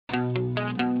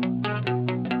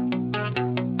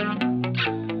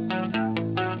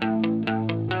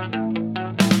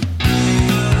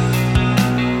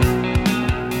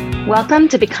Welcome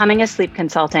to Becoming a Sleep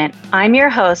Consultant. I'm your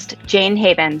host, Jane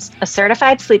Havens, a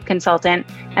certified sleep consultant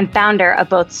and founder of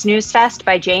both Snooze Fest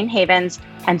by Jane Havens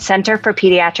and Center for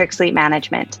Pediatric Sleep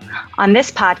Management. On this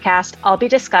podcast, I'll be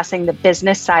discussing the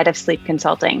business side of sleep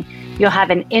consulting. You'll have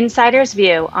an insider's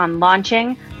view on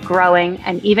launching, growing,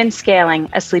 and even scaling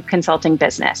a sleep consulting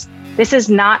business. This is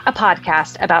not a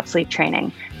podcast about sleep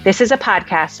training. This is a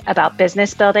podcast about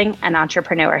business building and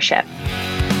entrepreneurship.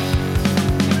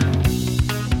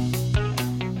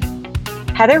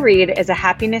 Heather Reed is a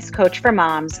happiness coach for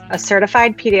moms, a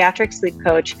certified pediatric sleep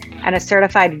coach, and a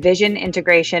certified vision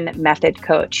integration method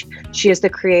coach. She is the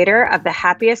creator of the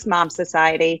Happiest Mom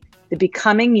Society, the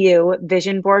Becoming You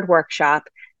Vision Board Workshop,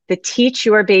 the Teach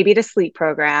Your Baby to Sleep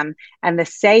program, and the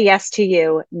Say Yes to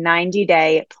You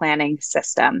 90-day planning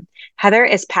system. Heather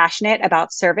is passionate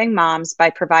about serving moms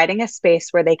by providing a space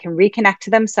where they can reconnect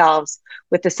to themselves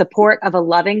with the support of a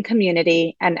loving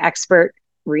community and expert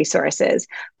resources.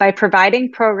 By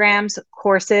providing programs,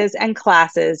 courses, and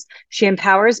classes, she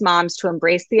empowers moms to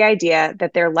embrace the idea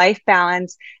that their life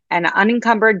balance and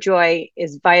unencumbered joy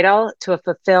is vital to a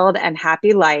fulfilled and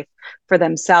happy life for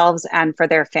themselves and for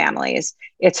their families.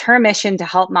 It's her mission to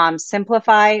help moms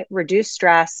simplify, reduce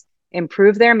stress,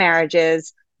 improve their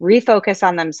marriages, refocus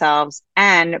on themselves,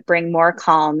 and bring more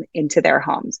calm into their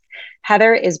homes.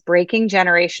 Heather is breaking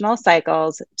generational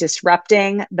cycles,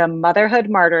 disrupting the motherhood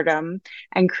martyrdom,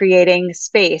 and creating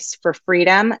space for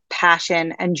freedom,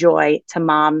 passion, and joy to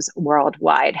moms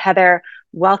worldwide. Heather,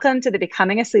 welcome to the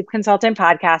Becoming a Sleep Consultant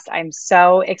podcast. I'm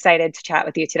so excited to chat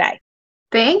with you today.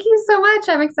 Thank you so much.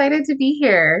 I'm excited to be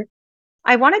here.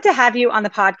 I wanted to have you on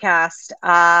the podcast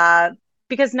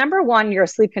because number one, you're a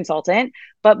sleep consultant,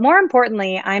 but more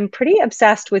importantly, I'm pretty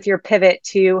obsessed with your pivot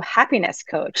to happiness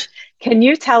coach. Can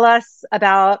you tell us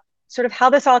about sort of how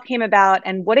this all came about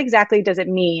and what exactly does it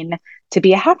mean to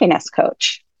be a happiness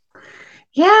coach?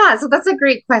 Yeah, so that's a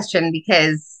great question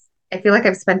because I feel like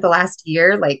I've spent the last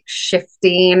year like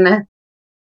shifting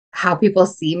how people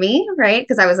see me, right?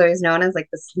 Because I was always known as like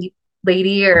the sleep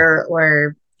lady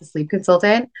or the sleep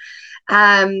consultant.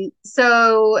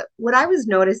 So what I was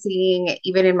noticing,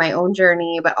 even in my own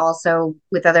journey, but also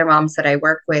with other moms that I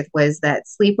work with, was that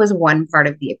sleep was one part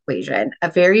of the equation,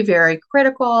 a very, very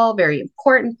critical, very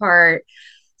important part,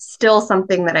 still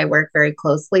something that I work very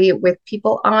closely with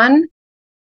people on,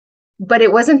 but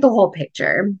it wasn't the whole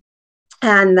picture.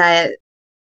 And that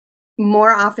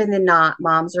more often than not,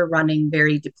 moms are running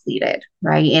very depleted,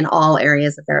 right, in all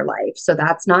areas of their life. So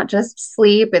that's not just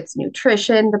sleep, it's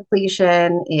nutrition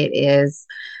depletion, it is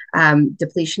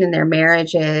depletion in their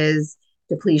marriages,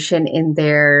 depletion in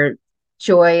their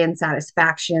joy and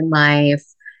satisfaction life.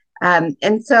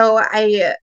 And so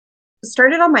I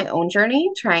started on my own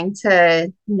journey trying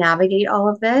to navigate all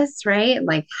of this, right?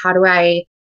 Like, how do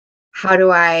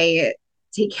I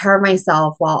take care of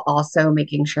myself while also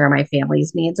making sure my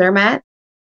family's needs are met?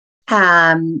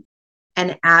 And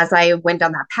as I went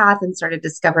down that path and started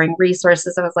discovering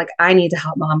resources, I was like, I need to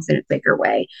help moms in a bigger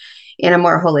way, in a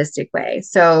more holistic way.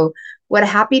 So what a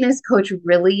happiness coach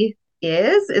really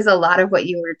is a lot of what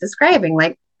you were describing,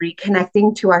 like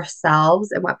reconnecting to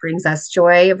ourselves and what brings us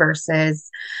joy versus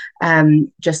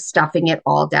just stuffing it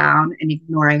all down and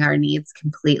ignoring our needs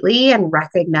completely, and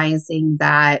recognizing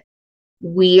that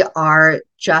we are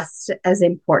just as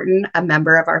important a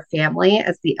member of our family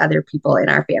as the other people in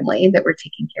our family that we're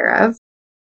taking care of.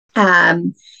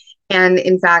 And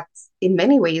in fact, in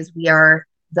many ways, we are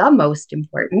the most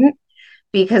important,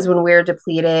 because when we're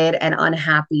depleted and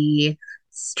unhappy,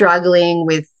 struggling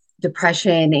with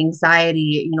depression,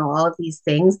 anxiety, all of these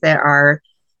things that are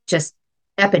just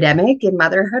epidemic in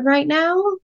motherhood right now,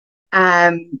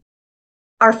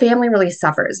 our family really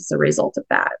suffers as a result of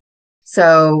that.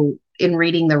 So in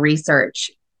reading the research,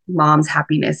 mom's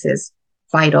happiness is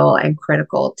vital and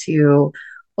critical to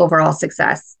overall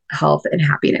success, health, and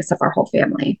happiness of our whole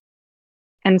family.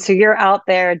 And so you're out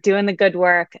there doing the good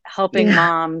work, helping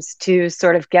moms to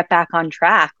sort of get back on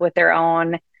track with their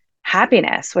own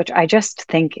happiness, which I just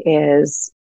think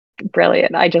is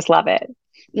brilliant. I just love it.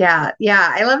 Yeah.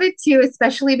 I love it too,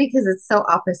 especially because it's so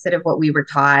opposite of what we were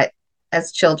taught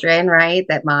as children, right?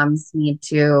 That moms need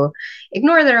to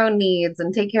ignore their own needs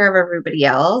and take care of everybody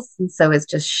else. And so it's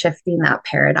just shifting that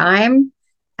paradigm.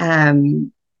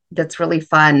 That's really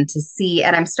fun to see.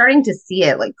 And I'm starting to see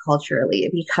it like culturally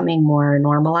becoming more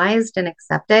normalized and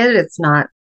accepted. There's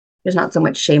not so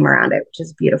much shame around it, which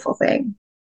is a beautiful thing.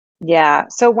 Yeah.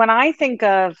 So when I think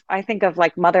of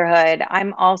like motherhood,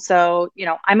 I'm also,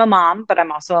 I'm a mom, but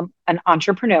I'm also an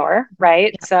entrepreneur,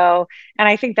 right? Yeah. So, and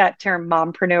I think that term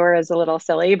mompreneur is a little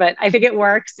silly, but I think it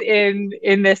works in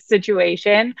this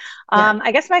situation. Yeah.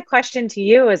 I guess my question to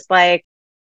you is like,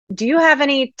 do you have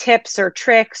any tips or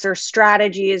tricks or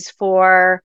strategies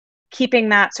for keeping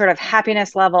that sort of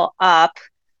happiness level up,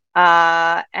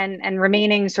 and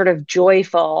remaining sort of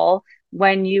joyful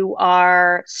when you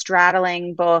are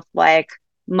straddling both like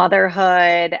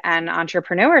motherhood and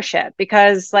entrepreneurship?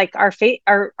 Because like our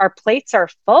plates are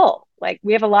full. Like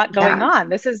we have a lot going Yeah. on.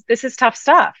 This is tough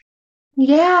stuff.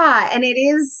 Yeah. And it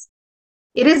is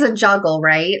a juggle,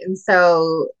 right? And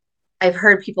so I've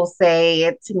heard people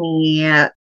say to me,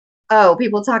 oh,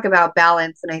 people talk about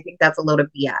balance, and I think that's a load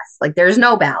of BS. Like there's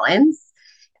no balance.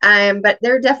 But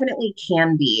there definitely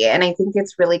can be. And I think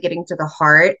it's really getting to the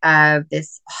heart of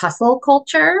this hustle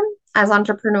culture as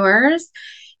entrepreneurs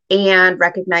and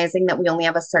recognizing that we only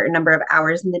have a certain number of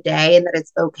hours in the day and that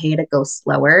it's okay to go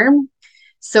slower.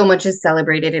 So much is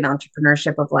celebrated in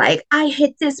entrepreneurship of like, I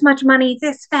hit this much money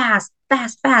this fast,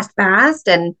 fast, fast, fast.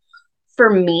 And for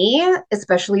me,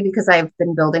 especially because I've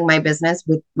been building my business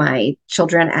with my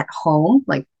children at home,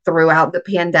 like throughout the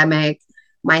pandemic,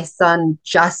 my son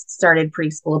just started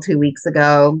preschool 2 weeks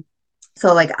ago.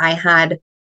 So like I had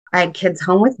kids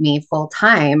home with me full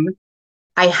time.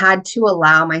 I had to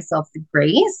allow myself the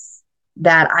grace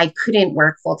that I couldn't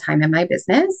work full time in my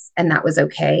business, and that was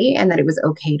okay, and that it was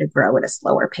okay to grow at a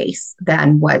slower pace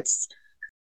than what's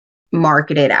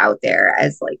marketed out there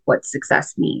as like what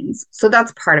success means. So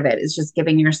that's part of it, is just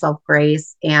giving yourself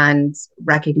grace and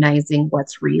recognizing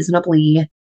what's reasonably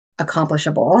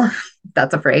accomplishable.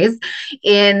 That's a phrase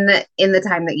in the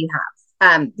time that you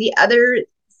have. The other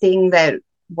thing that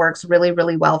works really,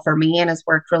 really well for me and has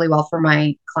worked really well for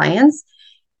my clients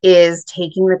is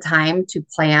taking the time to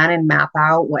plan and map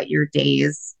out what your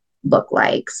days look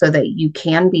like so that you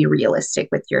can be realistic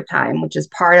with your time, which is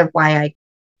part of why I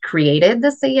created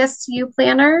the Say Yes to You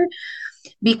planner,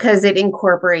 because it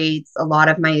incorporates a lot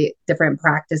of my different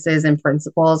practices and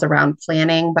principles around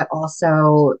planning, but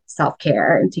also self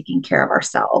care and taking care of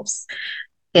ourselves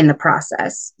in the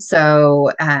process.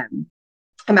 So,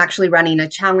 I'm actually running a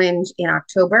challenge in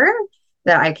October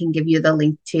that I can give you the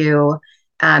link to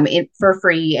for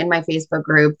free in my Facebook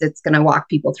group that's going to walk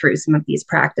people through some of these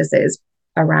practices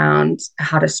around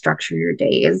how to structure your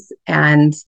days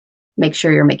and make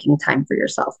sure you're making time for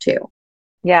yourself too.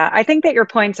 Yeah, I think that your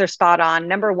points are spot on.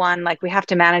 Number one, like we have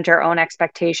to manage our own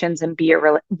expectations and be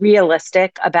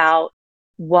realistic about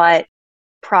what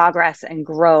progress and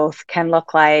growth can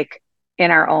look like in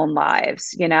our own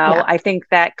lives. Yeah. I think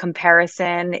that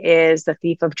comparison is the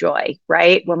thief of joy,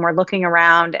 right? When we're looking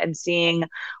around and seeing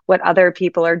what other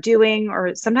people are doing,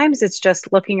 or sometimes it's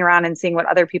just looking around and seeing what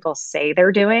other people say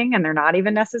they're doing and they're not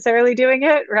even necessarily doing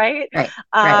it, right? Right.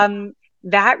 Right. Um,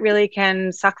 that really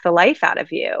can suck the life out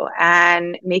of you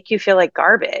and make you feel like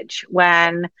garbage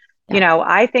when, Yeah.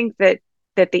 I think that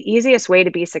the easiest way to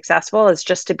be successful is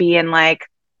just to be in like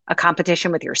a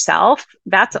competition with yourself.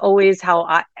 That's always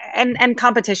how and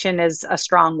competition is a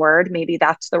strong word. Maybe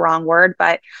that's the wrong word,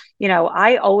 but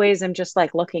I always am just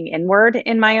like looking inward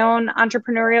in my own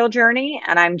entrepreneurial journey,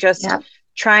 and I'm just Yeah.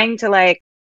 trying to like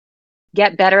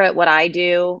get better at what I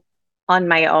do on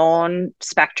my own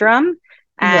spectrum.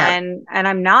 Yeah. And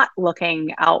I'm not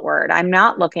looking outward. I'm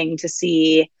not looking to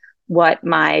see what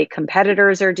my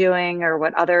competitors are doing or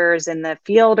what others in the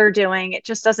field are doing. It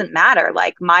just doesn't matter.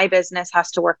 Like my business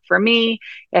has to work for me.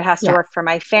 It has to Yeah. work for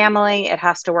my family. It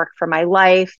has to work for my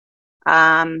life.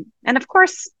 And of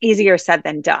course, easier said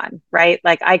than done, right?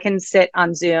 Like I can sit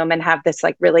on Zoom and have this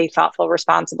like really thoughtful,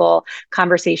 responsible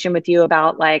conversation with you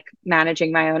about like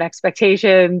managing my own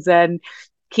expectations and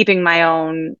keeping my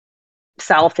own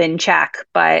self in check.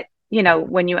 But,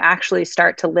 when you actually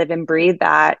start to live and breathe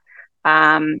that,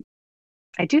 um,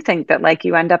 I do think that like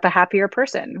you end up a happier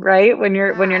person, right? When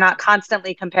you're Yeah. not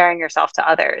constantly comparing yourself to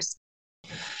others.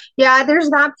 Yeah, there's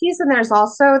that piece. And there's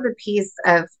also the piece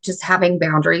of just having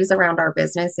boundaries around our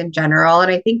business in general.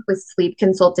 And I think with sleep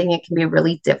consulting, it can be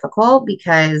really difficult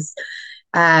because,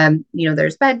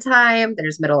 there's bedtime,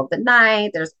 there's middle of the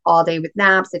night, there's all day with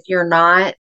naps. If you're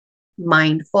not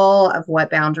mindful of what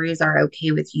boundaries are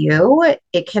okay with you,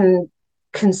 it can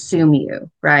consume you,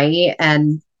 right?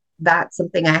 And that's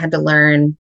something I had to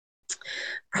learn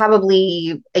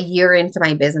probably a year into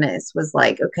my business was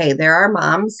like, okay, there are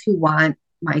moms who want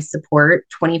my support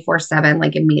 24/7,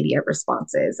 like immediate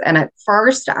responses. And at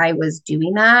first, I was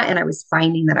doing that and I was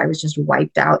finding that I was just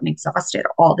wiped out and exhausted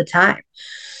all the time.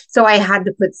 So I had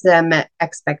to put some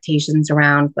expectations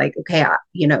around like, okay,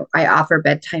 I offer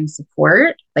bedtime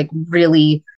support, like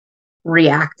really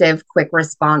reactive, quick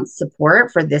response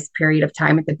support for this period of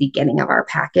time at the beginning of our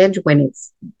package when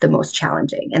it's the most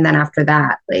challenging. And then after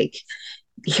that, like,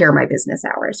 here are my business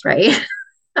hours, right?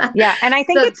 Yeah. And I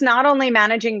think So, it's not only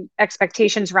managing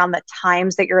expectations around the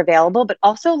times that you're available, but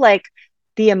also like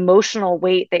the emotional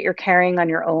weight that you're carrying on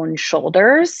your own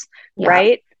shoulders, yeah,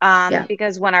 right? yeah,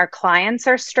 Because when our clients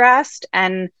are stressed,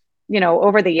 and,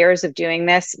 over the years of doing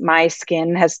this, my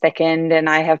skin has thickened and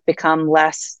I have become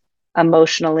less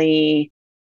emotionally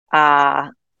uh,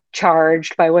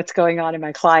 charged by what's going on in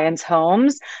my clients'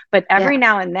 homes. But every yeah,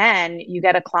 now and then you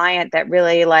get a client that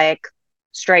really like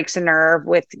strikes a nerve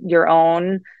with your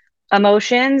own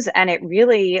emotions. And it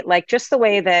really, like, just the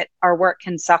way that our work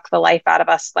can suck the life out of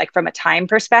us, like from a time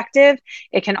perspective,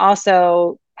 it can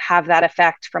also have that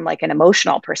effect from like an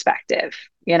emotional perspective,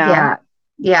 you know? yeah,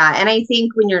 yeah. And I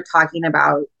think when you're talking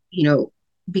about,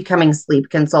 becoming sleep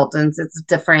consultants, it's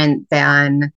different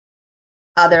than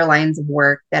other lines of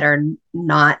work that are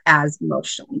not as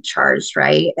emotionally charged,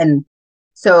 right? And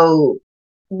so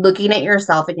looking at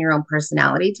yourself and your own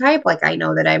personality type, like I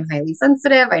know that I'm highly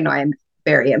sensitive, I know I'm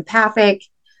very empathic.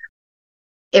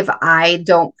 If I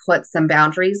don't put some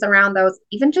boundaries around those,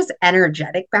 even just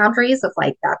energetic boundaries of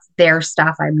like, that's their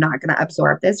stuff, I'm not going to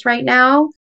absorb this right now.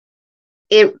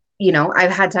 I've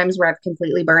had times where I've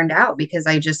completely burned out because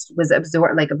I just was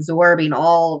absorbing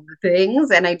all of the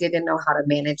things and I didn't know how to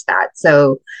manage that.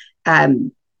 So,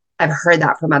 um, I've heard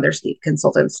that from other sleep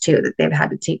consultants too, that they've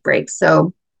had to take breaks.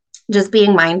 So just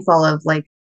being mindful of like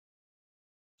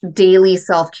daily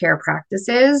self-care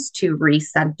practices to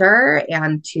recenter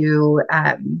and to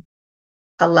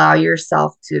allow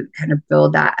yourself to kind of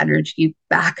build that energy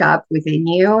back up within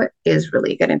you is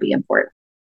really going to be important.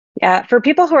 Yeah, for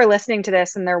people who are listening to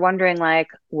this and they're wondering, like,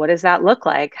 what does that look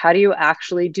like? How do you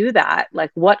actually do that?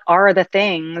 Like, what are the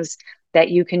things that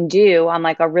you can do on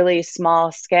like a really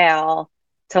small scale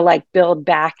to like build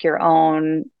back your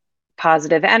own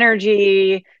positive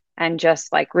energy and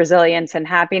just like resilience and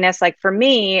happiness? Like for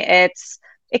me, it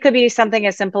could be something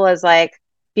as simple as like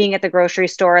being at the grocery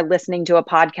store listening to a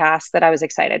podcast that I was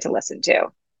excited to listen to.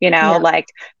 Yeah. Like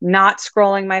not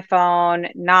scrolling my phone,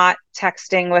 not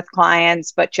texting with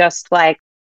clients, but just like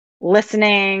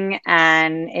listening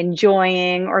and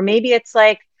enjoying. Or maybe it's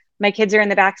like my kids are in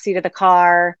the back seat of the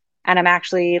car and I'm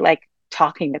actually like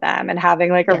talking to them and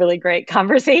having like a Yeah. really great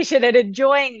conversation and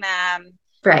enjoying them.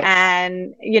 Right.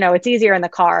 And, it's easier in the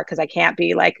car because I can't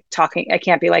be like talking, I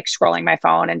can't be like scrolling my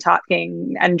phone and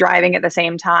talking and driving at the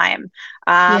same time.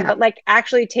 Yeah. But like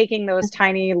actually taking those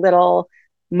tiny little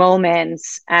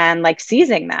moments and like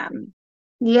seizing them.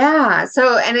 Yeah.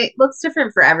 So, and it looks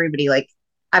different for everybody. Like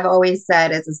I've always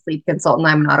said, as a sleep consultant,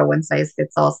 I'm not a one size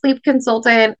fits all sleep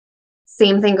consultant.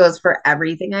 Same thing goes for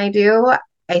everything I do.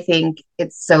 I think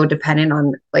it's so dependent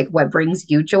on like what brings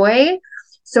you joy.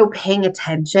 So, paying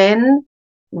attention,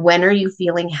 when are you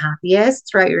feeling happiest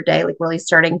throughout your day? Like really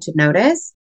starting to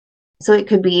notice. So it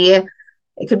could be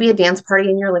a dance party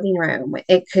in your living room.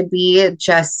 It could be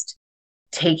just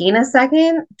taking a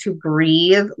second to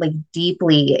breathe like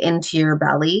deeply into your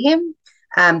belly.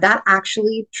 That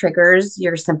actually triggers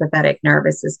your sympathetic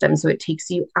nervous system. So it takes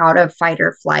you out of fight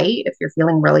or flight if you're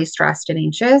feeling really stressed and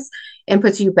anxious and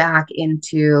puts you back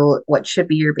into what should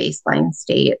be your baseline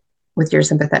state with your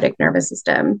sympathetic nervous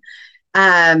system.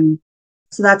 Um,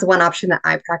 so that's one option that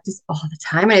I practice all the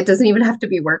time. And it doesn't even have to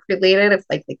be work related. If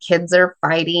like the kids are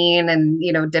fighting and,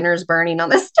 dinner's burning on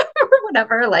the stove or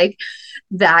whatever, like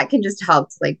that can just help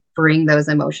to like bring those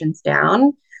emotions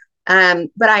down.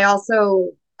 But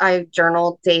I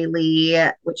journal daily,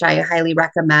 which I highly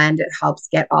recommend. It helps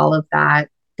get all of that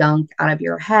gunk out of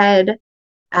your head.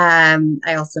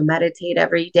 I also meditate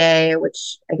every day,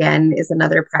 which again is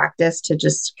another practice to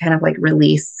just kind of like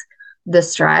release the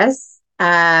stress.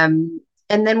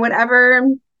 And then whatever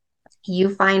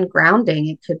you find grounding,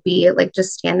 it could be like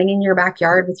just standing in your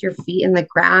backyard with your feet in the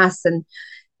grass and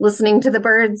listening to the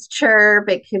birds chirp.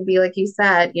 It could be, like you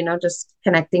said, just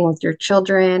connecting with your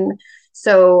children.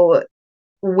 So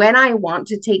when I want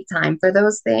to take time for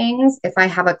those things, if I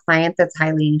have a client that's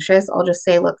highly anxious, I'll just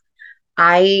say, look,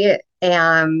 I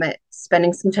am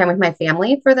spending some time with my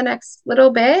family for the next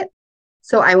little bit.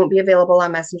 So I won't be available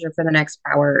on Messenger for the next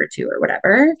hour or two or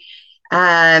whatever.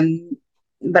 Um,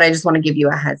 but I just want to give you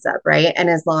a heads up, right? And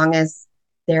as long as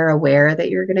they're aware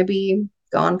that you're going to be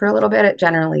gone for a little bit, it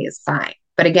generally is fine.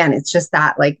 But again, it's just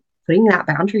that like putting that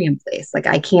boundary in place. Like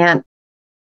I can't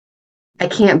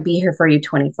be here for you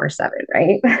 24/7,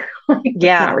 right? Like, it's not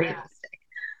Yeah. realistic.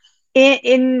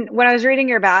 In when I was reading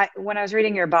your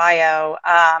bio,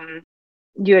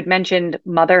 you had mentioned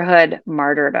motherhood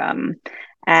martyrdom.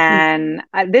 And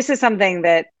this is something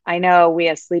that I know we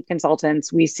as sleep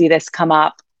consultants, we see this come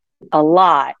up a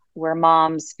lot where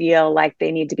moms feel like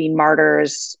they need to be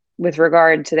martyrs with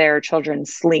regard to their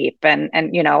children's sleep and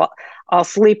I'll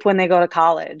sleep when they go to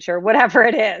college or whatever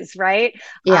it is, right?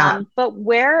 Yeah. But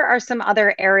where are some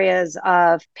other areas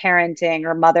of parenting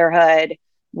or motherhood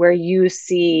where you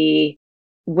see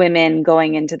women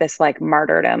going into this like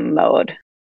martyrdom mode?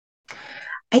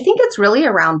 I think it's really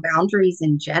around boundaries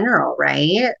in general,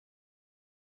 right?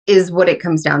 Is what it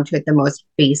comes down to at the most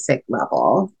basic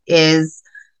level, is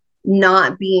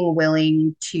not being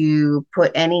willing to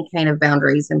put any kind of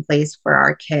boundaries in place for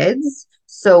our kids.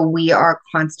 So we are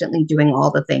constantly doing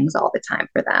all the things all the time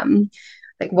for them.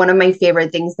 Like one of my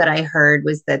favorite things that I heard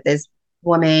was that this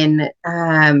woman,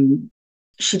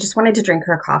 she just wanted to drink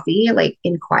her coffee like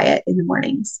in quiet in the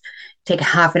mornings, take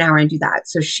half an hour and do that.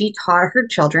 So she taught her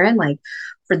children, like,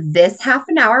 for this half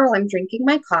an hour while I'm drinking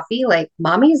my coffee, like,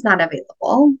 mommy is not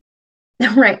available.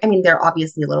 Right. I mean, they're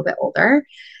obviously a little bit older.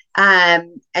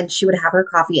 And she would have her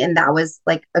coffee, and that was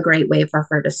like a great way for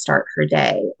her to start her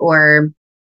day. Or,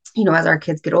 as our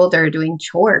kids get older, doing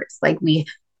chores, like we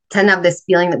tend to have this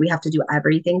feeling that we have to do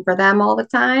everything for them all the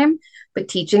time, but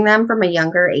teaching them from a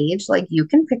younger age, like, you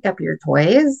can pick up your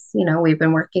toys. We've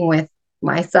been working with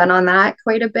my son on that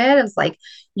quite a bit. It's like,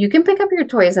 you can pick up your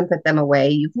toys and put them away.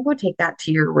 You can go take that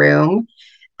to your room.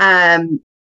 Um,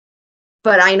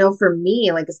 but I know for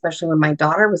me, like, especially when my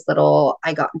daughter was little,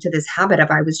 I got into this habit of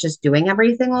I was just doing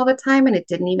everything all the time. And it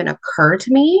didn't even occur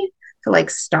to me to like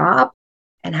stop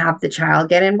and have the child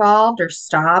get involved or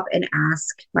stop and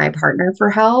ask my partner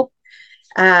for help.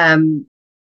 Um,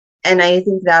 and I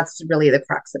think that's really the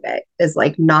crux of it, is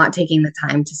like not taking the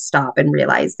time to stop and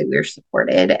realize that we're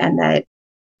supported, and that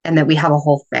we have a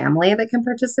whole family that can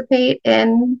participate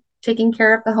in taking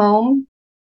care of the home.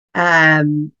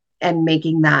 Um, and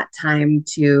making that time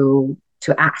to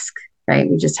ask, right?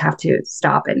 We just have to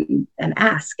stop and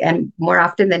ask. And more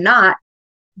often than not,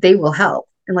 they will help,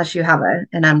 unless you have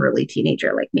an unruly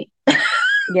teenager like me.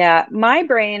 Yeah, my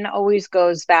brain always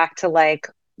goes back to like,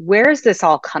 where is this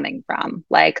all coming from?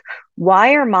 Like,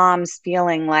 why are moms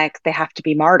feeling like they have to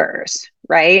be martyrs,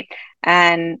 right?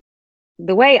 And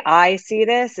the way I see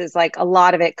this is like a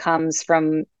lot of it comes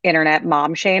from internet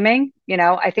mom shaming.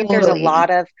 Totally. I think that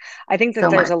So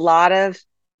there's a much. lot of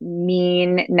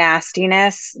mean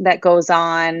nastiness that goes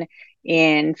on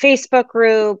in Facebook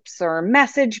groups or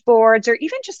message boards or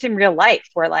even just in real life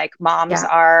where like moms Yeah.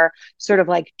 are sort of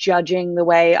like judging the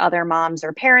way other moms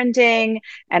are parenting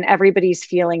and everybody's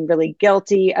feeling really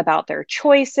guilty about their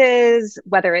choices,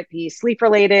 whether it be sleep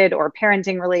related or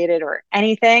parenting related or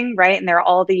anything, right? And there are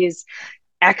all these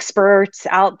experts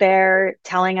out there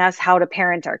telling us how to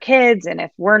parent our kids. And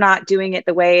if we're not doing it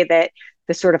the way that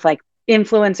the sort of like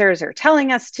influencers are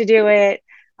telling us to do it,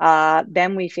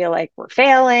 then we feel like we're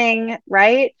failing,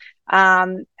 right?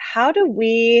 How do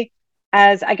we,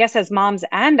 as I guess, as moms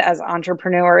and as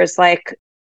entrepreneurs, like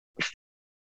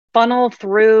funnel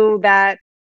through that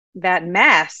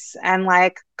mess and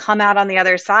like come out on the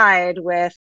other side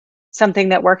with something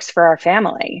that works for our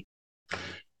family?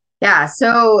 Yeah.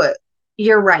 So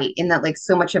you're right in that, like,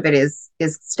 so much of it is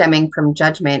stemming from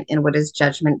judgment. And what does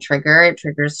judgment trigger? It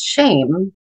triggers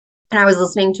shame. And I was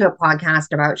listening to a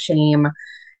podcast about shame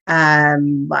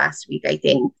last week, I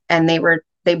think, and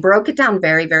they broke it down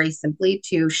very, very simply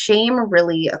to: shame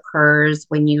really occurs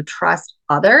when you trust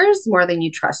others more than you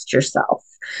trust yourself.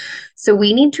 So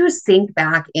we need to sink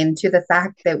back into the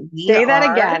fact that we Say that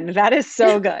are again. That is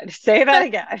so good. Say that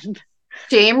again.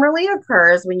 shame really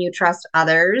occurs when you trust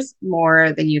others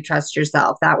more than you trust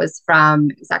yourself. It was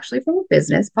actually from a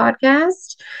business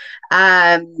podcast.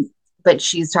 Um, but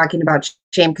she's talking about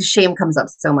shame because shame comes up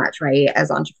so much, right,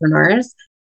 as entrepreneurs.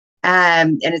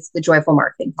 And it's the Joyful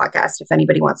Marketing Podcast, if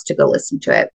anybody wants to go listen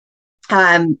to it.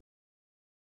 Um,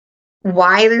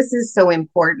 why this is so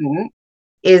important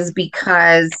is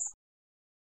because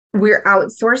we're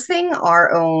outsourcing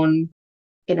our own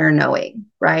inner knowing,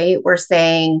 right? We're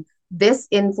saying this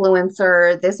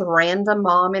influencer, this random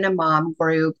mom in a mom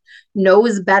group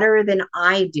knows better than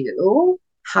I do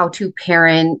how to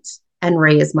parent and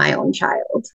raise my own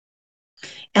child.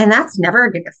 And that's never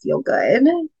going to feel good,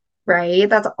 right?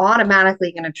 That's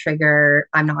automatically going to trigger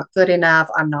I'm not good enough,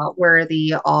 I'm not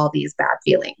worthy, all these bad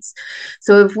feelings.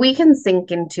 So if we can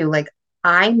sink into, like,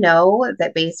 I know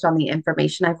that based on the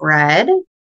information I've read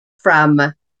from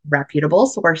reputable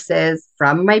sources,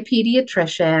 from my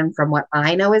pediatrician, from what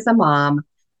I know as a mom,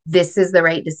 this is the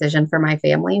right decision for my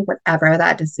family, whatever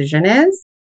that decision is.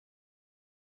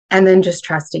 and then just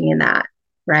trusting in that,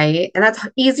 right? And that's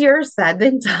easier said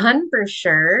than done for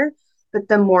sure. But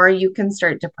the more you can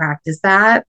start to practice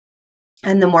that,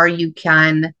 and the more you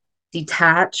can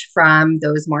detach from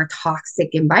those more toxic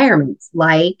environments,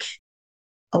 like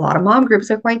a lot of mom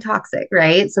groups are quite toxic,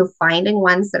 right? So finding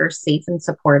ones that are safe and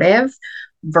supportive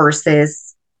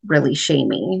versus really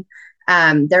shaming.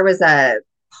 There was a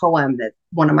poem that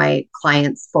one of my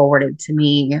clients forwarded to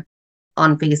me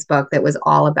on Facebook that was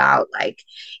all about like,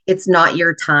 it's not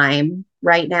your time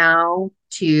right now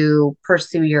to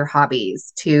pursue your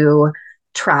hobbies, to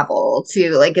travel,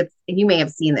 to like, it's, you may have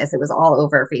seen this, it was all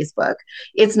over Facebook.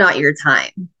 It's not your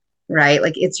time, right?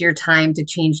 Like, it's your time to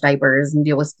change diapers and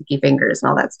deal with sticky fingers and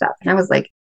all that stuff. And I was like,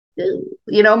 ew.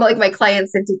 You know, like my client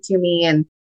sent it to me and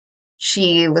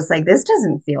she was like, this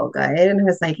doesn't feel good. And I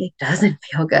was like, it doesn't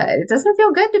feel good. It doesn't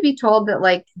feel good to be told that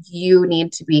like you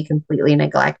need to be completely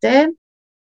neglected.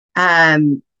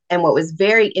 And what was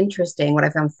very interesting, what I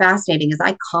found fascinating is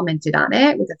I commented on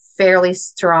it with a fairly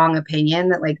strong opinion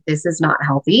that like this is not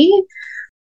healthy.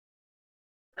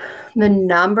 The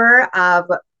number of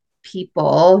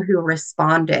people who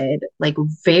responded like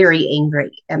very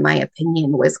angry, in my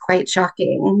opinion, was quite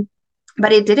shocking.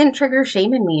 But it didn't trigger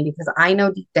shame in me because I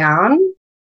know deep down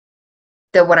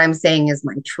that what I'm saying is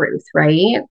my truth,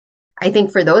 right? I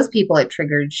think for those people, it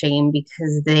triggered shame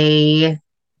because they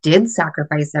did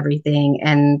sacrifice everything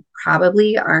and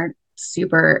probably aren't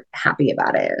super happy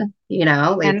about it. You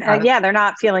know, they And probably, yeah, they're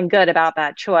not feeling good about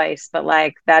that choice, but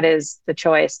like that is the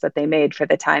choice that they made for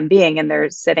the time being. And they're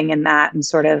sitting in that and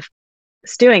sort of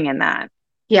stewing in that.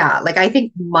 yeah, like I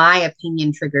think my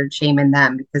opinion triggered shame in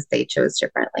them because they chose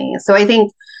differently. So I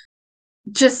think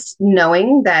just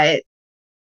knowing that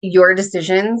your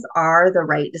decisions are the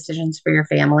right decisions for your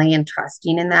family and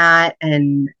trusting in that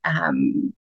and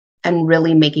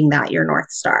really making that your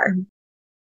North Star. So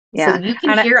Yeah. you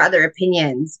can And hear other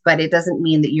opinions, but it doesn't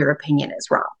mean that your opinion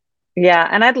is wrong. yeah,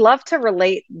 and I'd love to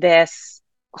relate this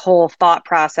whole thought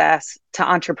process to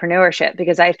entrepreneurship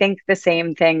because I think the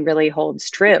same thing really holds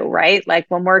true, right? Like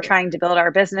when we're trying to build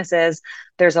our businesses,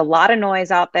 there's a lot of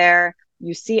noise out there.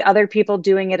 You see other people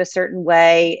doing it a certain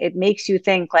way. It makes you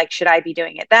think like, should I be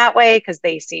doing it that way? Because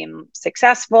they seem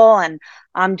successful and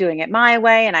I'm doing it my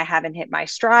way and I haven't hit my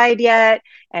stride yet.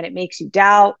 And it makes you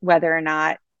doubt whether or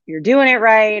not you're doing it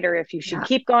right or if you should Yeah.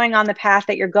 keep going on the path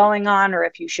that you're going on or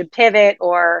if you should pivot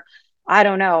or I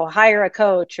don't know, hire a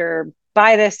coach or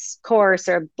buy this course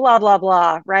or blah, blah,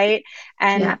 blah. Right.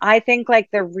 And Yeah. I think like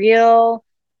the real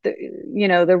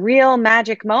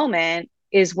magic moment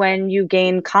is when you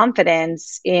gain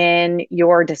confidence in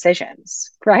your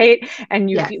decisions, right? And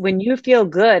Yes. when you feel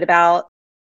good about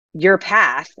your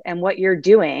path and what you're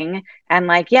doing and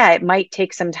like yeah it might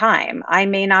take some time, I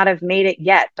may not have made it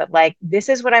yet, but like this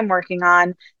is what I'm working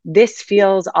on, this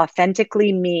feels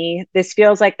authentically me, this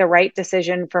feels like the right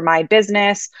decision for my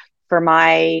business, for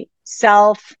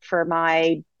myself, for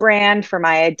my brand, for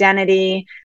my identity.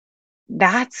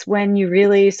 That's when you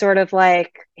really sort of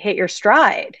like hit your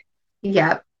stride.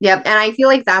 Yep. Yep. And I feel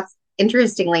like that's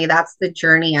interestingly, that's the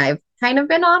journey I've kind of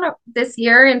been on this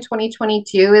year in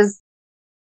 2022 is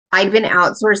I'd been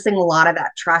outsourcing a lot of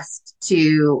that trust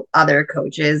to other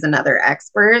coaches and other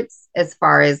experts as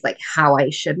far as like how I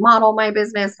should model my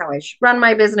business, how I should run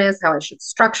my business, how I should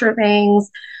structure things.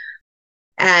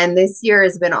 And this year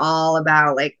has been all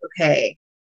about like, okay,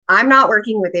 I'm not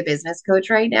working with a business coach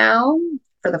right now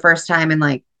for the first time in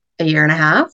like a year and a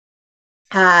half.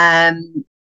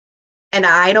 And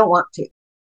I don't want to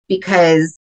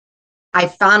because I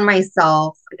found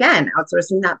myself again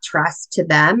outsourcing that trust to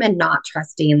them and not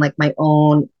trusting like my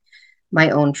own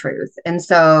truth. And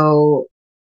so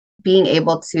being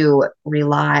able to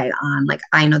rely on like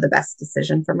I know the best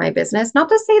decision for my business. Not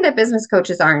to say that business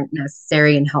coaches aren't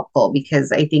necessary and helpful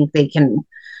because I think they can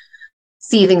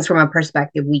see things from a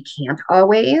perspective we can't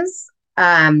always.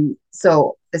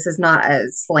 So this is not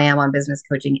a slam on business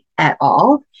coaching at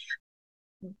all,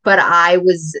 but I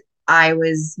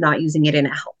was not using it in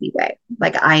a healthy way.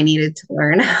 Like I needed to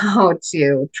learn how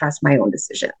to trust my own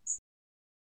decisions.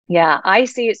 Yeah, I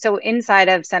see. So inside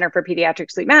of Center for Pediatric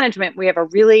Sleep Management, we have a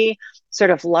really sort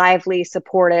of lively,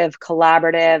 supportive,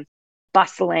 collaborative,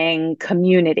 bustling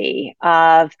community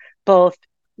of both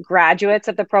graduates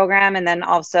of the program and then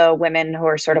also women who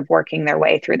are sort of working their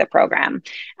way through the program.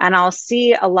 And I'll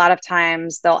see a lot of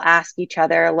times they'll ask each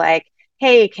other like,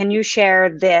 "Hey, can you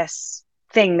share this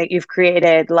thing that you've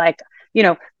created?" Like,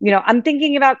 I'm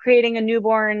thinking about creating a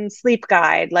newborn sleep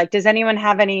guide. Like, does anyone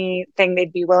have anything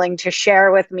they'd be willing to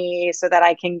share with me so that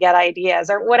I can get ideas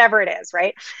or whatever it is,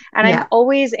 right? And I'm Yeah.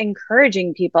 always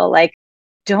encouraging people like,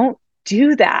 don't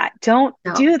do that. Don't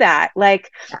No. do that. Like,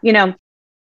 Yeah. you know,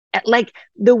 like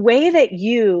the way that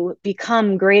you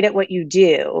become great at what you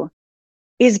do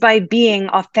is by being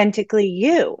authentically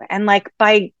you, and like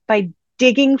by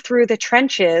digging through the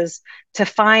trenches to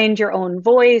find your own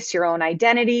voice, your own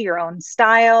identity, your own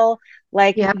style.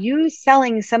 Like Yeah. you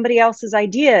selling somebody else's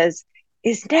ideas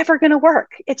is never going to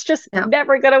work. It's just No.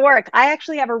 never going to work. I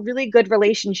actually have a really good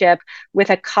relationship with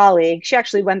a colleague. She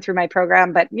actually went through my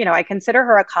program, but I consider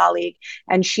her a colleague,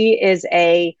 and she is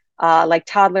a like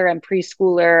toddler and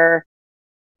preschooler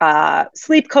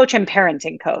sleep coach and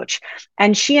parenting coach.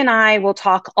 And she and I will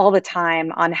talk all the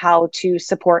time on how to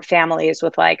support families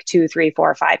with like 2, 3,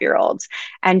 4, 5 year olds.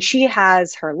 And she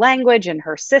has her language and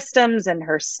her systems and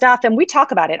her stuff. And we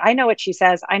talk about it. I know what she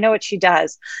says, I know what she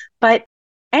does. But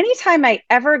anytime I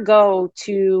ever go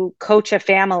to coach a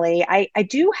family, I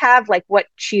do have like what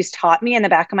she's taught me in the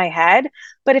back of my head.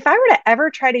 But if I were to ever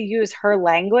try to use her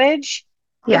language,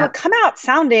 it Yeah. would come out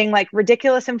sounding like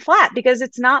ridiculous and flat because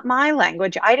it's not my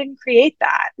language. I didn't create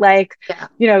that. Like,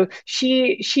 Yeah.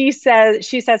 she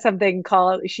says something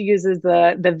called, she uses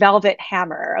the velvet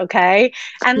hammer. Okay.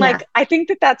 And Yeah. like, I think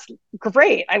that that's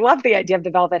great. I love the idea of the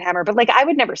velvet hammer, but like, I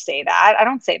would never say that. I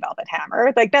don't say velvet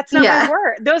hammer. Like, that's not my Yeah.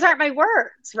 word. Those aren't my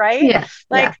words. Right. Yeah. Yeah.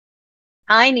 Like,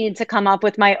 I need to come up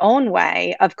with my own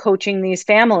way of coaching these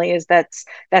families that's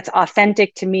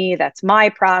authentic to me, that's my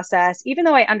process. Even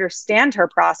though I understand her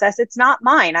process, it's not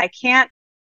mine. I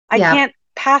Yeah. can't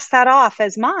pass that off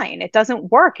as mine. It doesn't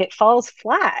work. It falls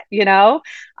flat. And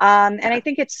I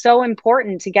think it's so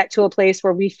important to get to a place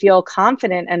where we feel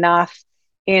confident enough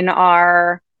in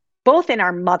our both in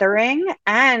our mothering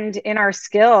and in our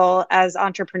skill as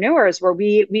entrepreneurs, where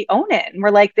we own it and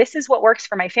we're like, this is what works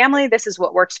for my family, this is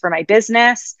what works for my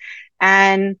business.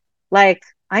 And like,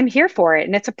 I'm here for it,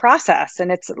 and it's a process,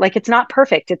 and it's like, it's not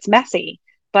perfect, it's messy,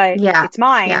 but Yeah. it's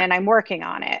mine Yeah. and I'm working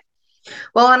on it.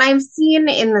 Well, and I've seen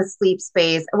in the sleep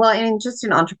space, well, and just in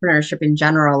entrepreneurship in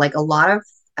general, like a lot of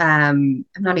I'm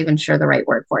not even sure the right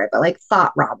word for it, but like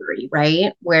thought robbery,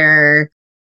 right? Where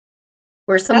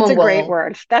That's a someone great will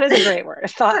word. That is a great word.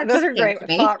 Thought, that those just are came great. to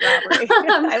me. Thought robbery.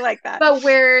 I like that. But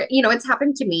where, it's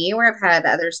happened to me where I've had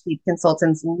other sleep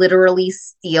consultants literally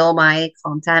steal my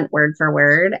content word for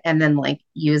word and then like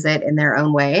use it in their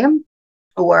own way.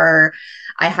 Or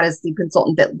I had a sleep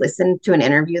consultant that listened to an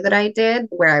interview that I did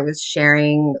where I was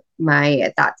sharing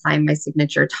at that time, my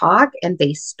signature talk, and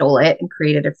they stole it and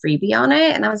created a freebie on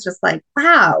it. And I was just like,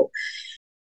 wow.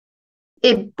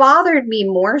 It bothered me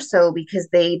more so because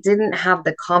they didn't have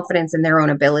the confidence in their own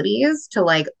abilities to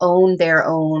like own their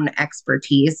own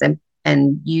expertise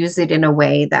and use it in a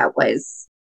way that was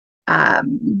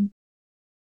um,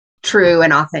 true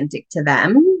and authentic to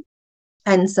them.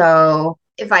 And so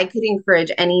if I could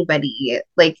encourage anybody,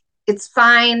 like it's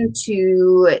fine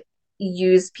to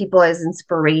use people as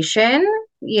inspiration,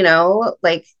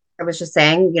 like I was just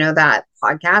saying, that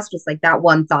podcast, just like that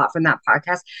one thought from that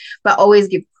podcast, but always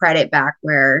give credit back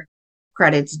where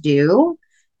credit's due.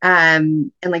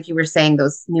 And like you were saying,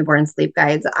 those newborn sleep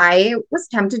guides, I was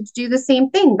tempted to do the same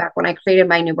thing back when I created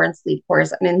my newborn sleep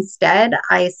course. And instead,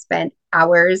 I spent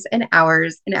hours and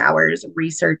hours and hours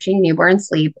researching newborn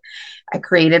sleep. I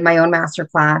created my own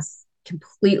masterclass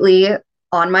completely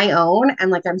on my own. And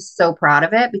like, I'm so proud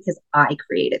of it because I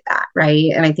created that.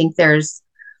 Right. And I think there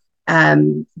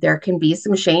can be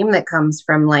some shame that comes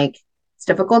from like, it's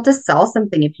difficult to sell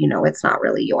something if you know it's not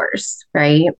really yours.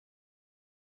 Right.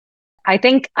 I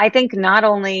think not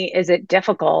only is it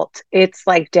difficult, it's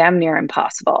like damn near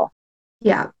impossible.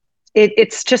 Yeah.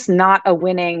 It's just not a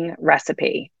winning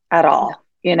recipe at No. all,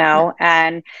 No.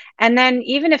 and then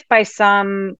even if by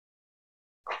some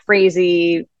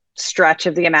crazy stretch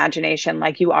of the imagination,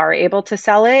 like you are able to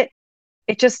sell it,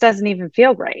 it just doesn't even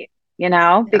feel right,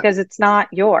 Yeah. because it's not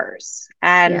yours.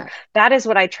 And Yeah. that is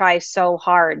what I try so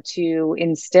hard to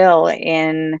instill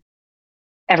in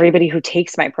everybody who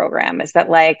takes my program, is that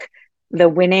like the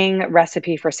winning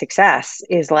recipe for success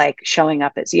is like showing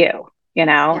up as you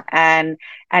know Yeah.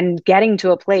 and getting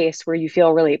to a place where you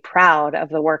feel really proud of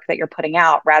the work that you're putting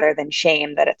out rather than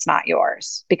shame that it's not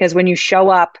yours. Because when you show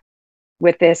up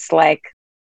with this like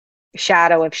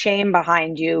shadow of shame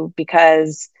behind you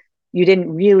because you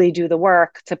didn't really do the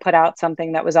work to put out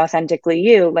something that was authentically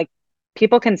you, like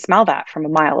people can smell that from a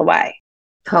mile away.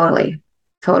 Totally.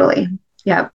 Totally.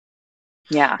 Yeah.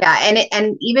 Yeah. Yeah.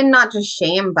 And even not just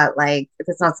shame, but like if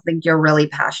it's not something you're really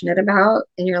passionate about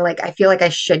and you're like, I feel like I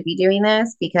should be doing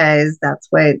this because that's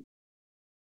what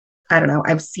I don't know,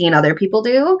 I've seen other people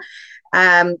do,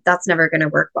 that's never going to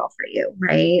work well for you.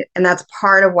 Right. And that's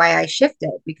part of why I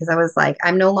shifted, because I was like,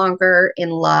 I'm no longer in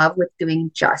love with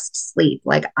doing just sleep.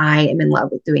 Like I am in love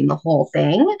with doing the whole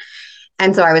thing.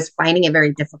 And so I was finding it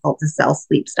very difficult to sell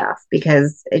sleep stuff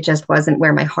because it just wasn't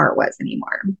where my heart was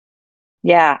anymore.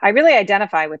 Yeah, I really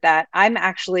identify with that. I'm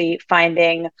actually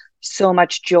finding so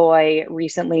much joy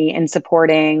recently in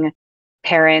supporting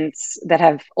parents that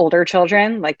have older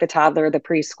children, like the toddler, the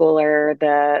preschooler,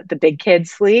 the big kids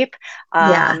sleep.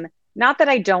 Yeah. Not that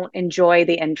I don't enjoy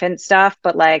the infant stuff,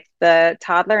 but like the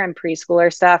toddler and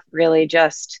preschooler stuff really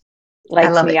just I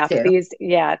lights love me it up. too.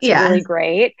 Yeah, it's Yeah. really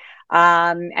great.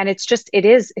 And it's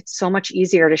so much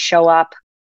easier to show up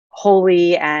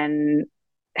wholly and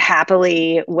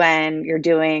happily when you're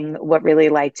doing what really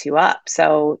lights you up.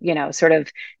 So, sort of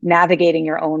navigating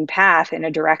your own path in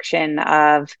a direction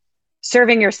of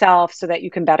serving yourself so that you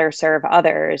can better serve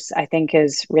others, I think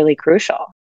is really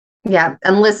crucial. Yeah.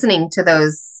 And listening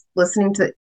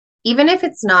to, even if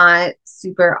it's not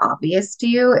super obvious to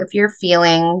you, if you're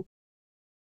feeling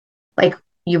like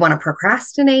you want to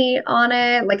procrastinate on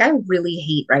it, like I really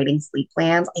hate writing sleep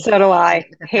plans. I So do hate I. it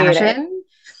with a Hate it. passion.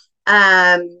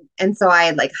 And so I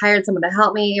had like hired someone to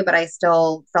help me, but I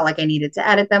still felt like I needed to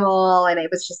edit them all. And it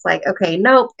was just like, okay,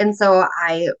 nope. And so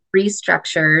I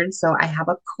restructured. So I have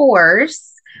a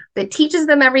course that teaches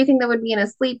them everything that would be in a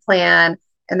sleep plan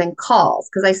and then calls,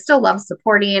 because I still love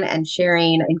supporting and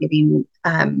sharing and giving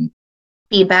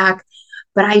feedback,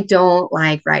 but I don't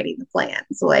like writing the plan.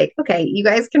 So like, okay, you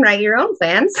guys can write your own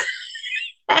plans.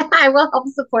 And I will help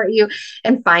support you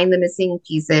and find the missing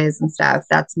pieces and stuff.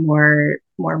 That's more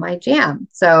my jam.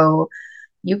 So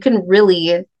you can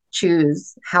really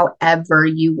choose however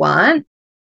you want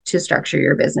to structure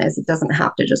your business. It doesn't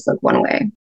have to just look one way.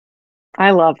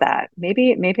 I love that.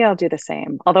 Maybe I'll do the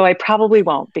same. Although I probably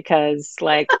won't because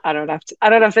like I don't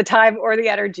have the time or the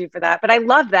energy for that. But I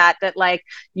love that like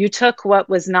you took what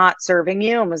was not serving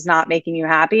you and was not making you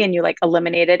happy and you like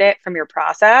eliminated it from your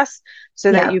process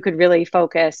so that Yeah. you could really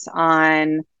focus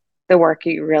on the work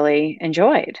you really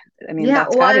enjoyed. I mean, Yeah.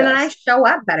 that's Well, and then I fabulous. show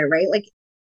up better, right? Like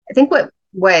I think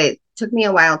what took me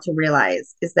a while to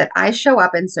realize is that I show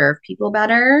up and serve people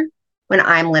better when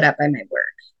I'm lit up by my work.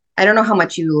 I don't know how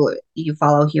much you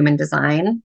follow human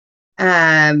design.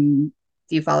 Do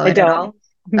you follow I it at don't all?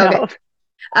 Okay. know.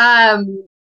 Um,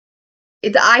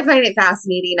 I find it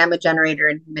fascinating. I'm a generator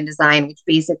in human design, which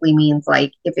basically means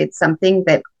like if it's something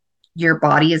that your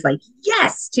body is like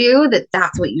yes to,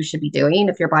 that's what you should be doing.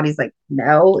 If your body's like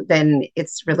no, then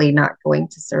it's really not going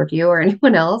to serve you or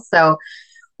anyone else. So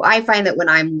I find that when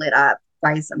I'm lit up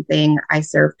by something, I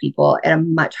serve people at a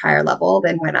much higher level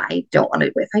than when I don't want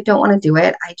to. If I don't want to do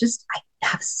it, I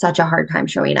have such a hard time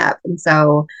showing up. And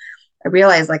so I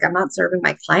realize like I'm not serving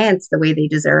my clients the way they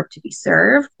deserve to be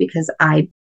served because I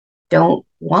don't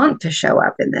want to show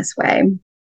up in this way.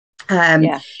 Um,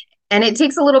 Yeah. and it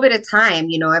takes a little bit of time.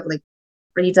 I've like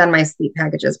redone my sleep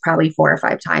packages probably 4 or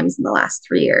 5 times in the last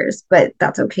 3 years, but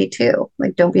that's okay too.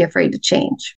 Like, don't be afraid to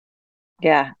change.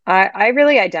 Yeah, I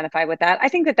really identify with that. I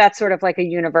think that that's sort of like a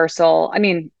universal, I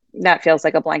mean, that feels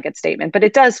like a blanket statement, but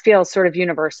it does feel sort of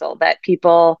universal that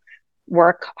people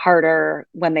work harder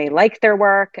when they like their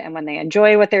work and when they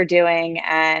enjoy what they're doing.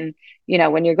 And,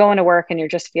 when you're going to work and you're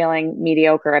just feeling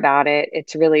mediocre about it,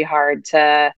 it's really hard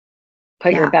to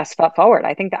put your Yeah. best foot forward.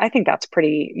 I think that's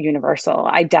pretty universal.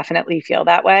 I definitely feel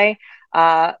that way.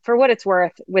 For what it's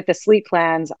worth, with the sleep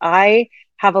plans, I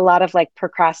have a lot of like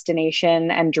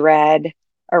procrastination and dread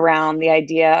around the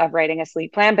idea of writing a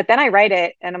sleep plan. But then I write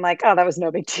it and I'm like, oh, that was no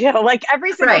big deal. Like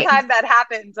every single Right. time that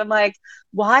happens, I'm like,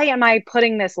 why am I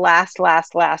putting this last,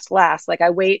 last, last, last? Like I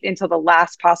wait until the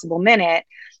last possible minute.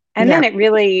 And then Yeah. it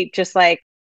really just like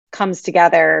comes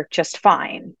together just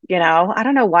fine. I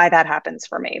don't know why that happens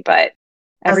for me, but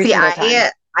I'll every see. single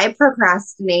time. I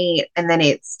procrastinate, and then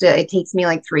it takes me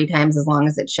like 3 times as long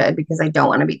as it should because I don't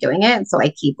want to be doing it. So I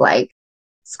keep like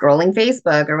scrolling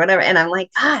Facebook or whatever, and I'm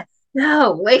like, God,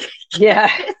 no, like, Yeah,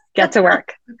 get to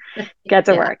work. Get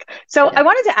to yeah, work. So yeah, I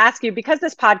wanted to ask you, because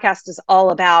this podcast is all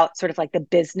about sort of like the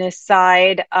business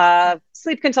side of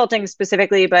sleep consulting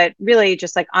specifically, but really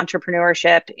just like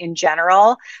entrepreneurship in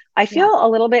general, I yeah. feel a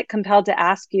little bit compelled to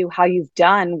ask you how you've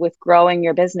done with growing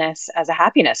your business as a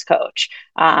happiness coach.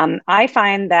 I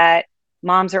find that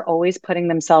moms are always putting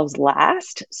themselves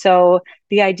last. So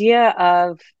the idea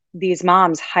of these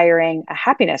moms hiring a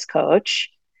happiness coach,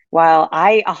 while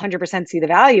I 100% see the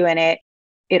value in it,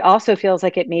 it also feels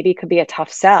like it maybe could be a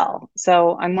tough sell.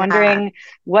 So I'm Yeah. wondering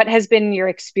what has been your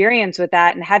experience with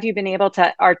that? And have you been able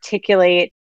to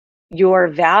articulate your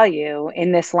value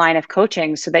in this line of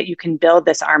coaching so that you can build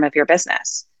this arm of your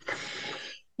business?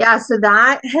 Yeah, so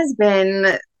that has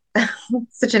been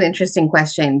such an interesting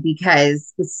question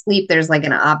because with sleep, there's like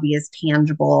an obvious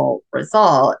tangible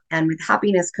result. And with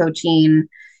happiness coaching,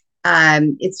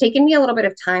 it's taken me a little bit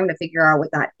of time to figure out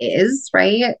what that is,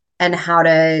 right? And how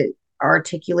to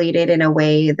articulate it in a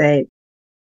way that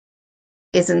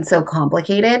isn't so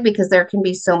complicated because there can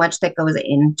be so much that goes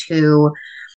into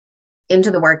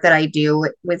the work that I do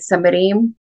with somebody.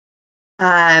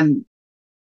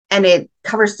 And it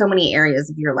covers so many areas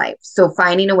of your life. So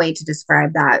finding a way to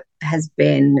describe that has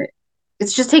been,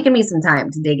 it's just taken me some time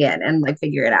to dig in and like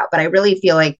figure it out. But I really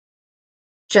feel like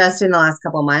just in the last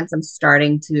couple of months, I'm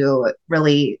starting to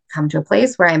really come to a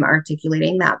place where I'm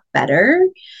articulating that better.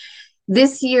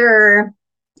 This year,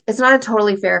 it's not a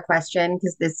totally fair question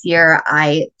because this year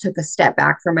I took a step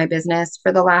back from my business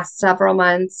for the last several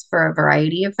months for a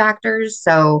variety of factors.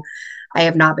 So I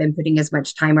have not been putting as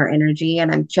much time or energy,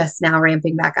 and I'm just now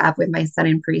ramping back up with my son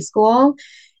in preschool.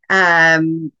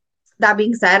 Um, that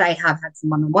being said, I have had some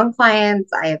one-on-one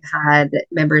clients. I have had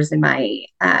members in my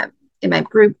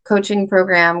group coaching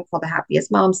program called the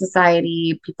Happiest Mom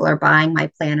Society. People are buying my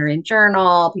planner and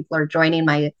journal. People are joining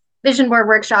my vision board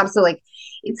workshop. So like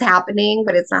it's happening,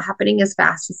 but it's not happening as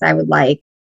fast as I would like.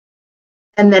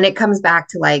 And then it comes back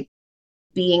to like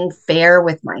being fair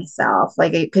with myself.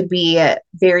 Like it could be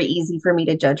very easy for me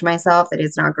to judge myself that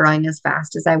it's not growing as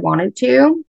fast as I wanted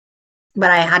to.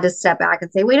 But I had to step back and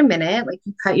say, wait a minute, like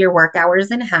you cut your work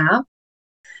hours in half,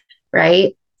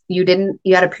 right? You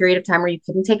had a period of time where you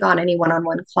couldn't take on any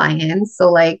one-on-one clients. So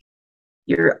like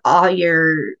you're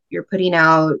putting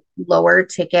out lower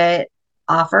ticket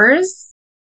offers.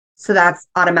 So that's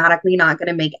automatically not going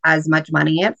to make as much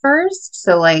money at first.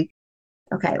 So like,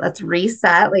 okay, let's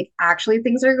reset. Like actually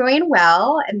things are going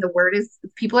well. And the word is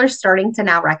people are starting to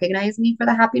now recognize me for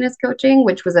the happiness coaching,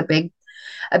 which was a big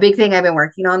thing I've been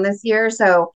working on this year.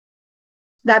 So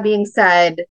that being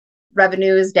said,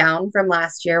 revenue is down from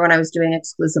last year when I was doing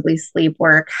exclusively sleep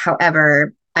work.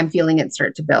 However, I'm feeling it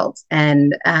start to build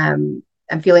and I'm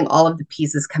feeling all of the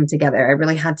pieces come together. I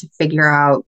really had to figure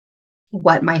out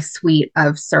what my suite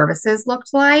of services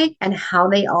looked like and how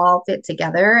they all fit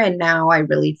together. And now I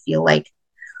really feel like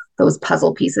those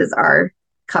puzzle pieces are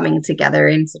coming together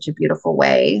in such a beautiful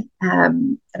way.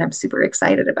 And I'm super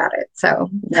excited about it. So,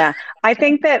 Yeah. I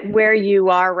think that where you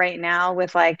are right now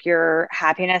with like your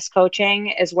happiness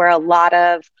coaching is where a lot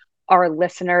of our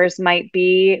listeners might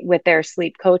be with their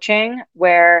sleep coaching,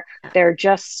 where they're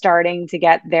just starting to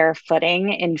get their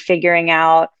footing in figuring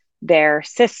out their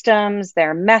systems,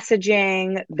 their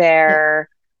messaging, yeah, their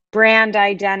brand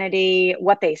identity,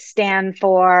 what they stand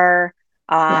for,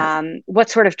 yeah, what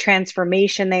sort of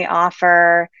transformation they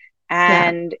offer. yeah,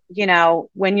 And, you know,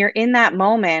 when you're in that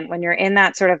moment, when you're in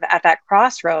that sort of at that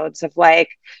crossroads of like,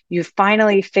 you've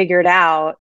finally figured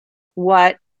out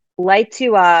what lights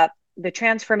you up, the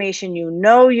transformation you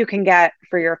know you can get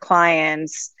for your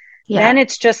clients, then yeah,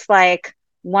 it's just like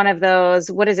one of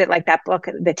those, what is it, like that book,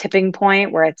 The Tipping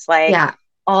Point, where it's like yeah,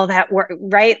 all that work,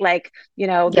 right? Like, you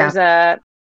know, yeah,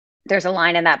 there's a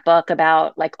line in that book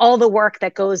about like all the work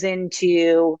that goes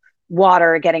into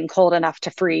water getting cold enough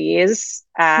to freeze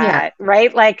yeah, at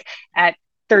right like at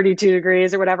 32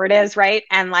 degrees or whatever it is, right?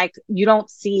 And like you don't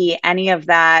see any of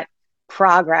that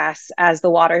progress as the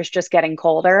water's just getting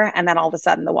colder and then all of a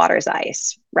sudden the water's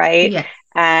ice, right? yeah,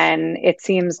 And it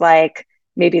seems like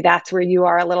maybe that's where you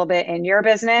are a little bit in your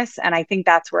business, and I think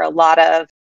that's where a lot of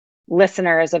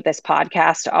listeners of this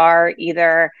podcast are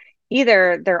either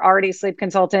they're already sleep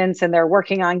consultants and they're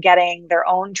working on getting their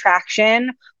own traction,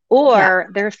 yeah, or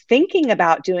they're thinking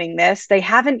about doing this. They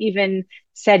haven't even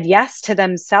said yes to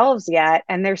themselves yet,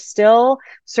 and they're still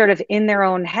sort of in their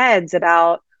own heads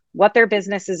about what their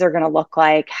businesses are going to look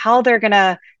like, how they're going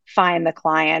to find the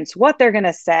clients, what they're going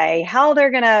to say, how they're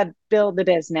going to build the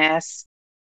business.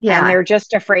 And yeah, they're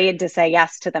just afraid to say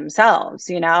yes to themselves,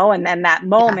 you know? And then that yeah.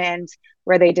 moment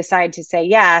where they decide to say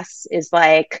yes is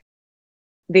like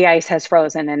the ice has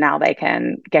frozen and now they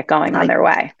can get going on Like, their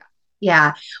way.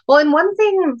 yeah. Well, and one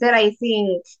thing that I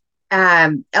think,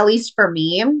 at least for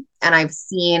me, and I've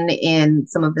seen in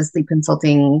some of the sleep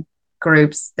consulting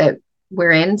groups that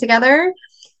we're in together,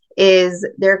 is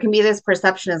there can be this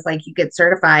perception as like you get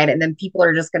certified and then people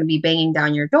are just going to be banging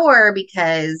down your door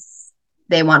because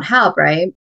they want help,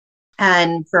 right?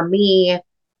 And for me,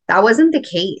 that wasn't the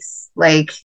case.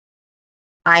 Like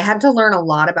I had to learn a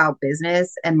lot about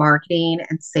business and marketing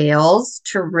and sales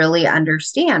to really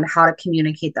understand how to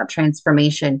communicate that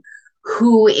transformation.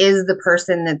 Who is the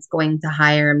person that's going to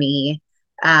hire me?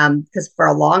 Because for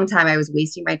a long time, I was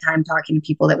wasting my time talking to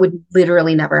people that would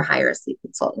literally never hire a sleep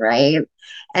consultant, right?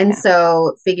 And Yeah.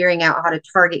 so figuring out how to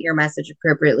target your message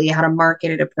appropriately, how to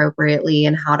market it appropriately,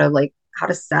 and how to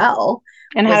sell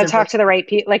And how was to a really, talk to the right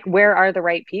people, like where are the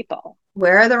right people?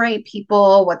 where are the right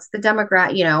people? What's the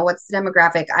demographic? What's the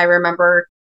demographic? I remember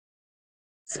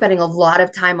spending a lot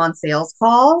of time on sales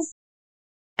calls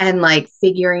and like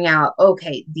figuring out,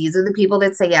 okay, these are the people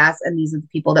that say yes, and these are the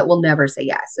people that will never say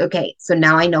yes. Okay, so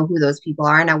now I know who those people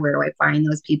are. Now, where do I find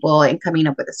those people and coming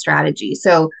up with a strategy?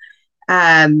 So,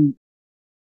 um,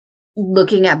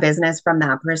 looking at business from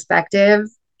that perspective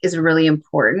is really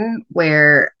important.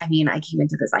 Where, I mean, I came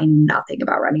into this, I knew nothing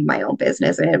about running my own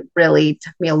business. And it really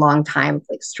took me a long time of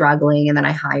like struggling. And then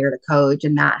I hired a coach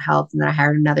and that helped. And then I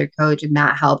hired another coach and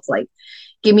that helped like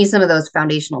give me some of those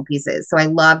foundational pieces. So I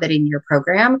love that in your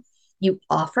program, you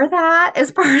offer that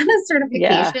as part of the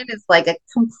Yeah. certification. It's like a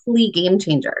complete game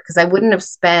changer because I wouldn't have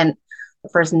spent the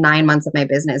first 9 months of my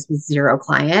business with zero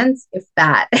clients if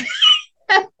that.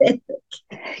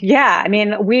 Yeah, I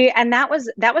mean, and that was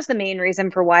the main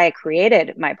reason for why I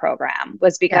created my program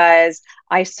was Yeah, because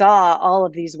I saw all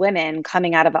of these women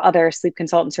coming out of other sleep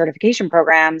consultant certification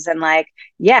programs and like,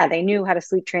 yeah, they knew how to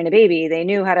sleep train a baby, they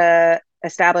knew how to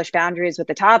establish boundaries with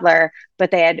the toddler, but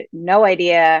they had no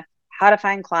idea how to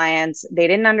find clients. They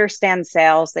didn't understand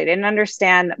sales, they didn't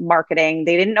understand marketing,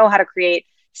 they didn't know how to create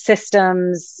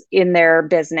systems in their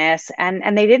business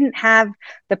and they didn't have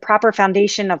the proper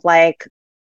foundation of like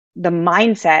the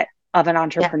mindset of an yeah,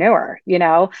 entrepreneur.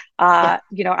 yeah, I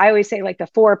always say like the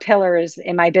four pillars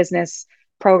in my business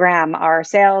program are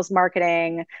sales,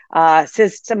 marketing,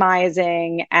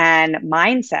 systemizing, and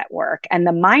mindset work. And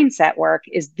the mindset work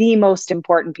is the most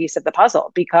important piece of the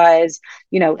puzzle because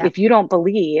yeah. if you don't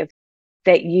believe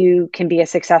that you can be a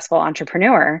successful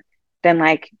entrepreneur, then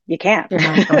like you can't. You're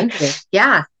not going to.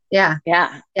 Yeah, yeah,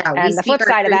 Yeah. yeah. We And the speak flip our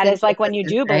side of truth that is into like when you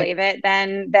existence, do right? believe it,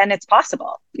 then it's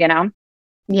possible.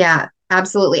 Yeah,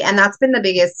 absolutely. And that's been the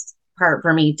biggest part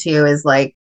for me too, is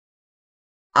like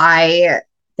I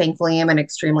thankfully am an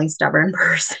extremely stubborn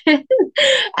person.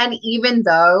 And even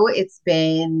though it's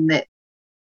been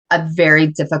a very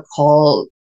difficult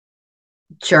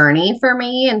journey for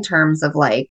me in terms of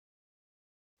like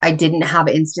I didn't have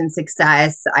instant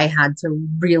success, I had to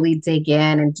really dig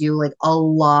in and do like a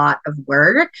lot of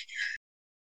work.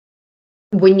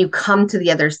 When you come to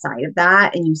the other side of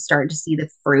that and you start to see the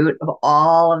fruit of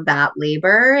all of that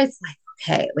labor, it's like,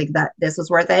 okay, like that, this was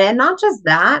worth it. And not just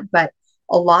that, but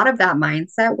a lot of that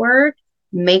mindset work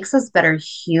makes us better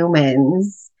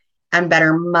humans and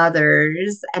better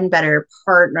mothers and better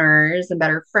partners and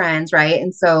better friends, right?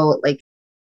 And so, like,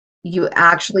 you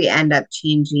actually end up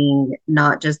changing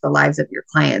not just the lives of your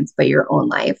clients, but your own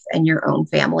life and your own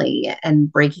family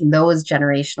and breaking those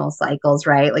generational cycles,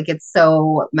 right? Like it's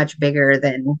so much bigger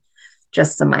than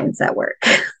just the mindset work.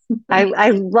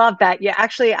 I love that. Yeah,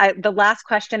 actually, the last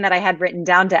question that I had written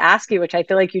down to ask you, which I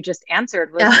feel like you just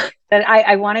answered, was Yeah. that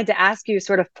I wanted to ask you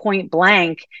sort of point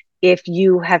blank if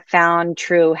you have found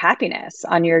true happiness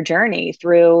on your journey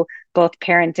through both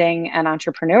parenting and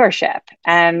entrepreneurship.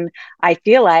 And I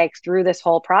feel like through this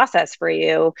whole process for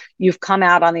you, you've come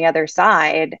out on the other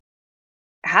side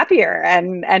happier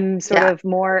and sort Yeah. of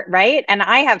more right. And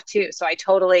I have too. So I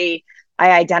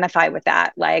identify with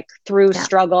that. Like through Yeah.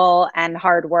 struggle and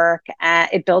hard work,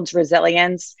 it builds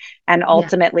resilience and Yeah.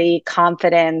 ultimately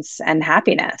confidence and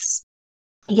happiness.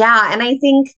 Yeah. And I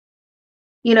think,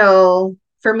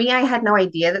 for me, I had no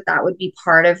idea that that would be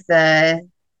part of the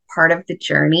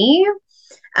journey.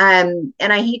 And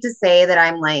I hate to say that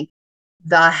I'm like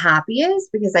the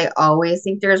happiest because I always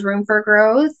think there's room for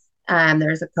growth.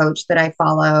 There's a coach that I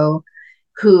follow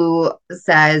who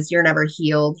says you're never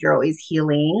healed, you're always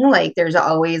healing. Like there's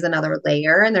always another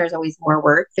layer and there's always more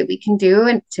work that we can do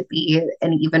and to be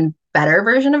an even better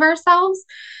version of ourselves.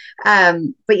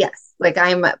 But yes, like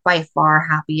I'm by far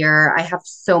happier. I have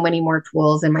so many more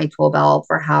tools in my tool belt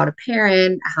for how to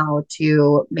parent, how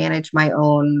to manage my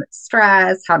own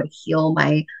stress, how to heal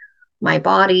my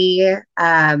body.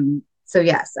 So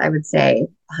yes, I would say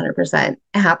 100%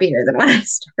 happier than when I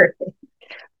started.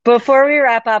 Before we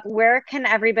wrap up, where can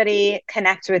everybody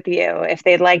connect with you if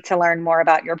they'd like to learn more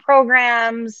about your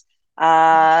programs?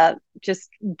 Just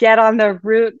get on the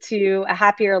route to a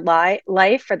happier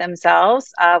life for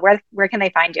themselves. Where can they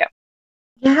find you?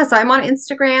 Yeah, so I'm on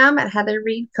Instagram at Heather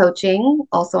Reed Coaching,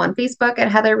 also on Facebook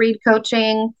at Heather Reed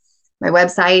Coaching. My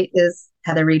website is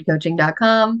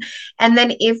heatherreedcoaching.com. And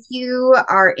then if you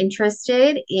are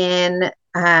interested in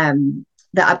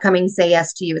the upcoming Say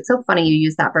Yes to You, it's so funny you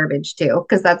use that verbiage too,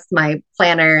 because that's my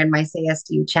planner and my Say Yes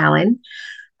to You challenge.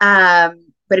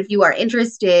 But if you are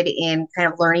interested in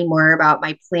kind of learning more about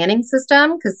my planning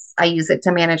system, because I use it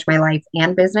to manage my life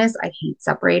and business, I hate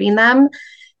separating them.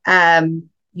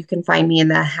 You can find me in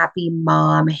the Happy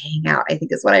Mom Hangout, I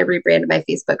think is what I rebranded my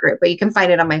Facebook group, but you can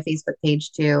find it on my Facebook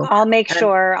page too. I'll make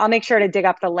sure to dig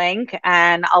up the link,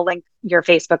 and I'll link your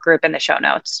Facebook group in the show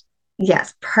notes.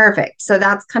 Yes, perfect. So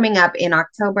that's coming up in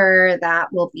October.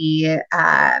 That will be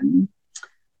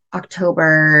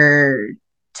October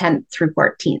 10th through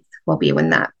 14th will be when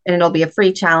that, and it'll be a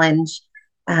free challenge.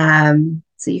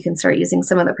 So you can start using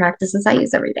some of the practices I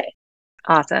use every day.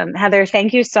 Awesome. Heather,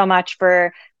 thank you so much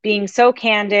for being so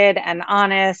candid and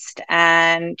honest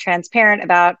and transparent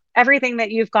about everything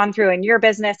that you've gone through in your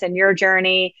business and your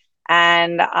journey.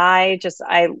 And I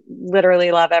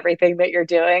literally love everything that you're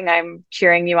doing. I'm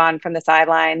cheering you on from the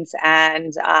sidelines,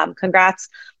 and congrats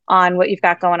on what you've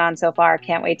got going on so far.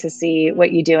 Can't wait to see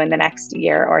what you do in the next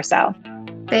year or so.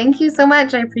 Thank you so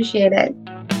much. I appreciate it.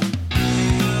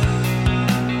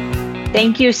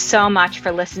 Thank you so much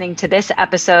for listening to this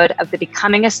episode of the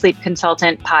Becoming a Sleep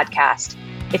Consultant podcast.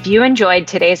 If you enjoyed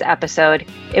today's episode,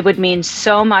 it would mean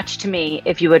so much to me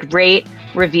if you would rate,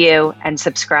 review, and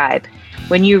subscribe.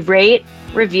 When you rate,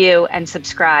 review, and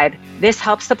subscribe, this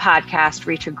helps the podcast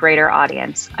reach a greater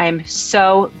audience. I am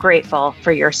so grateful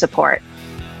for your support.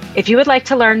 If you would like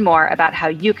to learn more about how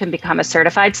you can become a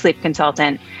certified sleep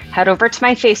consultant, head over to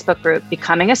my Facebook group,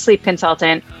 Becoming a Sleep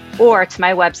Consultant, or to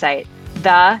my website,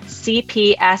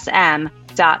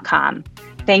 thecpsm.com.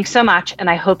 Thanks so much, and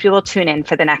I hope you will tune in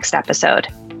for the next episode.